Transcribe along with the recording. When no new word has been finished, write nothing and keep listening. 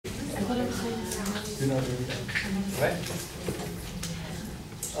Right?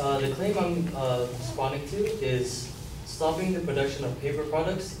 The claim I'm responding to is stopping the production of paper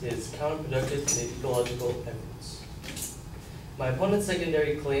products is counterproductive to ecological efforts. My opponent's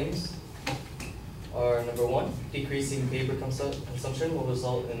secondary claims are: number one, decreasing paper consumption will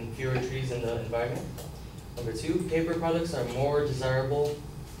result in fewer trees in the environment. Number two, paper products are more desirable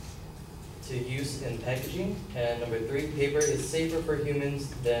to use in packaging. And number three, paper is safer for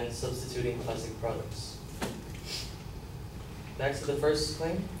humans than substituting plastic products. Back to the first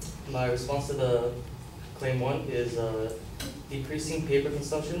claim. My response to the claim one is decreasing paper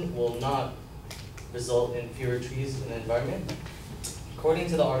consumption will not result in fewer trees in the environment. According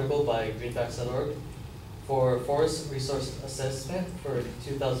to the article by greenfacts.org, for forest resource assessment for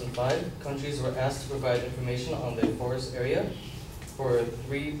 2005, countries were asked to provide information on their forest area for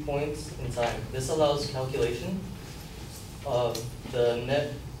 3 points in time. This allows calculation of the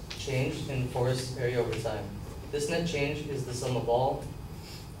net change in forest area over time. This net change is the sum of all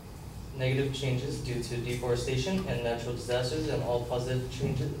negative changes due to deforestation and natural disasters and all positive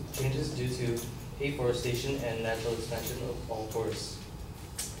changes due to afforestation and natural expansion of all forests.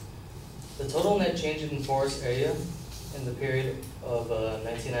 The total net change in forest area in the period of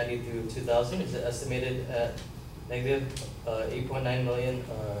 1990 through 2000 is estimated at negative 8.9 million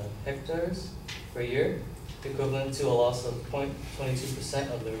hectares per year, equivalent to a loss of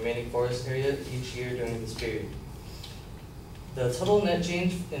 0.22% of the remaining forest area each year during this period. The total net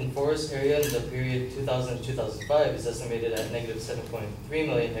change in forest area in the period 2000 to 2005 is estimated at negative 7.3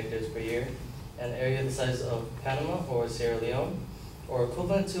 million hectares per year, an area the size of Panama or Sierra Leone, or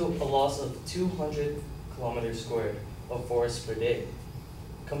equivalent to a loss of 200 kilometers squared of forest per day.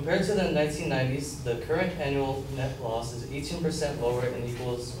 Compared to the 1990s, the current annual net loss is 18% lower and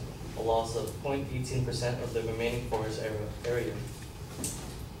equals a loss of 0.18% of the remaining forest area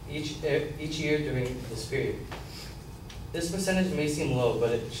each year during this period. This percentage may seem low,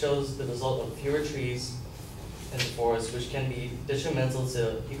 but it shows the result of fewer trees in the forest, which can be detrimental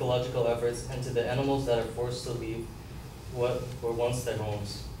to ecological efforts and to the animals that are forced to leave what were once their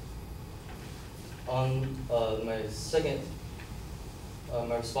homes. On my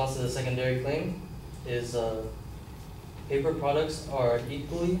response to the secondary claim is paper products are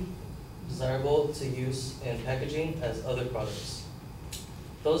equally desirable to use in packaging as other products.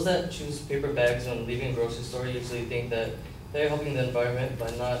 Those that choose paper bags when leaving a grocery store usually think that they're helping the environment by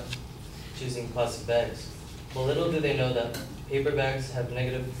not choosing plastic bags. But little do they know that paper bags have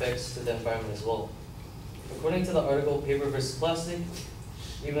negative effects to the environment as well. According to the article Paper versus Plastic,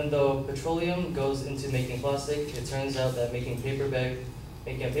 even though petroleum goes into making plastic, it turns out that making a paper bag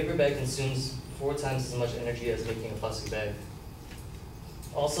consumes 4 times as much energy as making a plastic bag.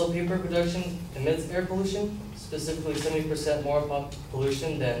 Also, paper production emits air pollution, specifically 70% more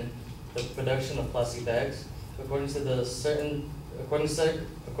pollution than the production of plastic bags. According to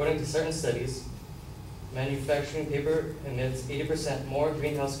certain studies, manufacturing paper emits 80% more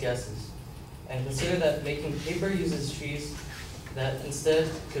greenhouse gases. And consider that making paper uses trees that instead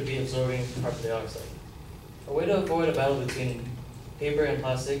could be absorbing carbon dioxide. A way to avoid a battle between paper and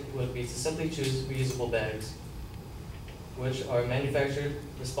plastic would be to simply choose reusable bags, which are manufactured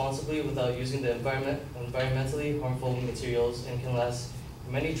responsibly without using the environmentally harmful materials and can last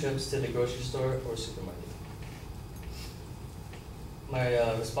many trips to the grocery store or supermarket. My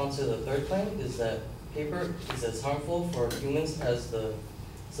response to the third claim is that paper is as harmful for humans as the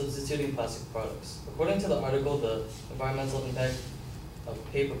substituting plastic products. According to the article, The Environmental Impact of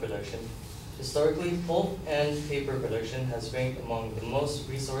Paper Production, historically, pulp and paper production has ranked among the most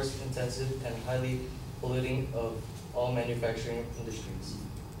resource-intensive and highly polluting of all manufacturing industries.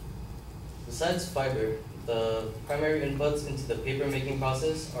 Besides fiber, the primary inputs into the paper-making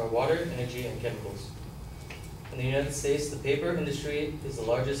process are water, energy, and chemicals. In the United States, the paper industry is the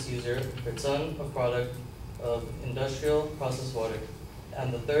largest user per ton of product of industrial processed water,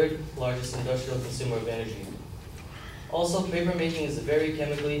 and the third largest industrial consumer of energy. Also, paper making is a very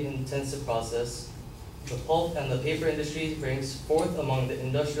chemically intensive process. The pulp and the paper industry ranks 4th among the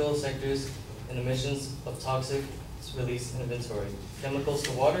industrial sectors in emissions of toxic release inventory, chemicals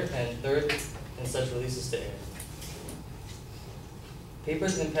to water, and 3rd in such releases to air.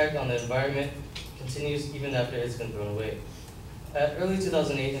 Paper's impact on the environment continues even after it's been thrown away. At early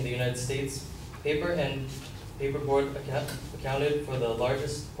 2008 in the United States, paper and paperboard accounted for the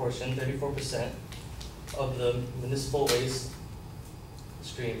largest portion, 34%, of the municipal waste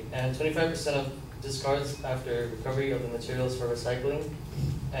stream, and 25% of discards after recovery of the materials for recycling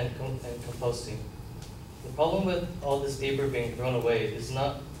and composting. The problem with all this paper being thrown away is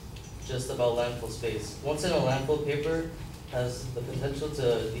not just about landfill space. Once in a landfill, paper has the potential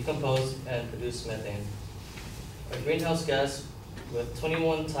to decompose and produce methane, a greenhouse gas with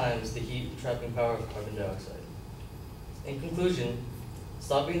 21 times the heat-trapping power of carbon dioxide. In conclusion,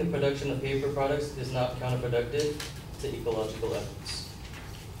 stopping the production of paper products is not counterproductive to ecological efforts.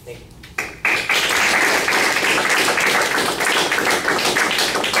 Thank you.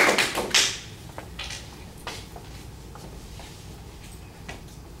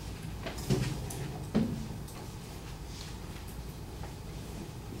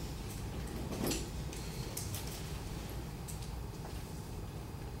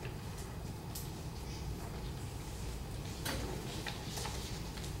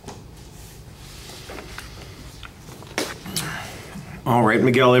 All right,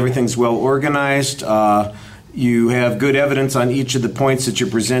 Miguel, everything's well organized. You have good evidence on each of the points that you're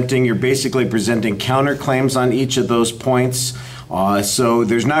presenting. You're basically presenting counterclaims on each of those points. So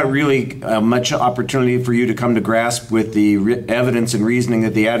there's not really much opportunity for you to come to grasp with the evidence and reasoning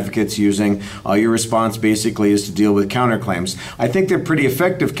that the advocate's using. Your response basically is to deal with counterclaims. I think they're pretty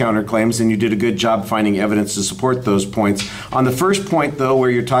effective counterclaims, and you did a good job finding evidence to support those points. On the first point, though, where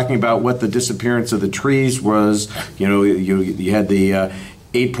you're talking about what the disappearance of the trees was, you had the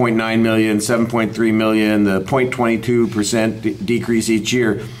 8.9 million, 7.3 million, the 0.22% decrease each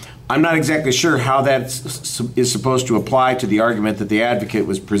year. I'm not exactly sure how that is supposed to apply to the argument that the advocate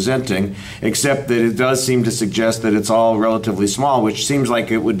was presenting, except that it does seem to suggest that it's all relatively small, which seems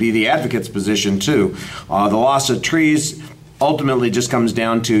like it would be the advocate's position too. The loss of trees ultimately just comes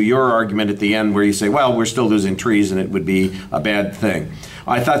down to your argument at the end where you say, well, we're still losing trees and it would be a bad thing.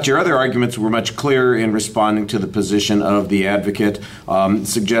 I thought your other arguments were much clearer in responding to the position of the advocate,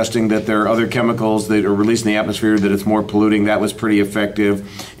 suggesting that there are other chemicals that are released in the atmosphere, that it's more polluting. That was pretty effective.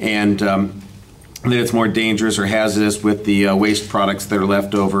 And that it's more dangerous or hazardous with the waste products that are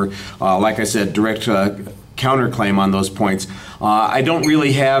left over. Like I said, direct counterclaim on those points. I don't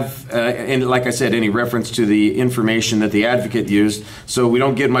really have, like I said, any reference to the information that the advocate used, so we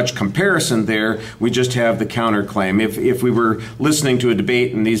don't get much comparison there. We just have the counterclaim. If we were listening to a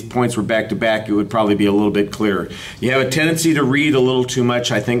debate and these points were back to back, it would probably be a little bit clearer. You have a tendency to read a little too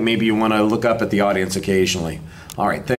much. I think maybe you want to look up at the audience occasionally. All right.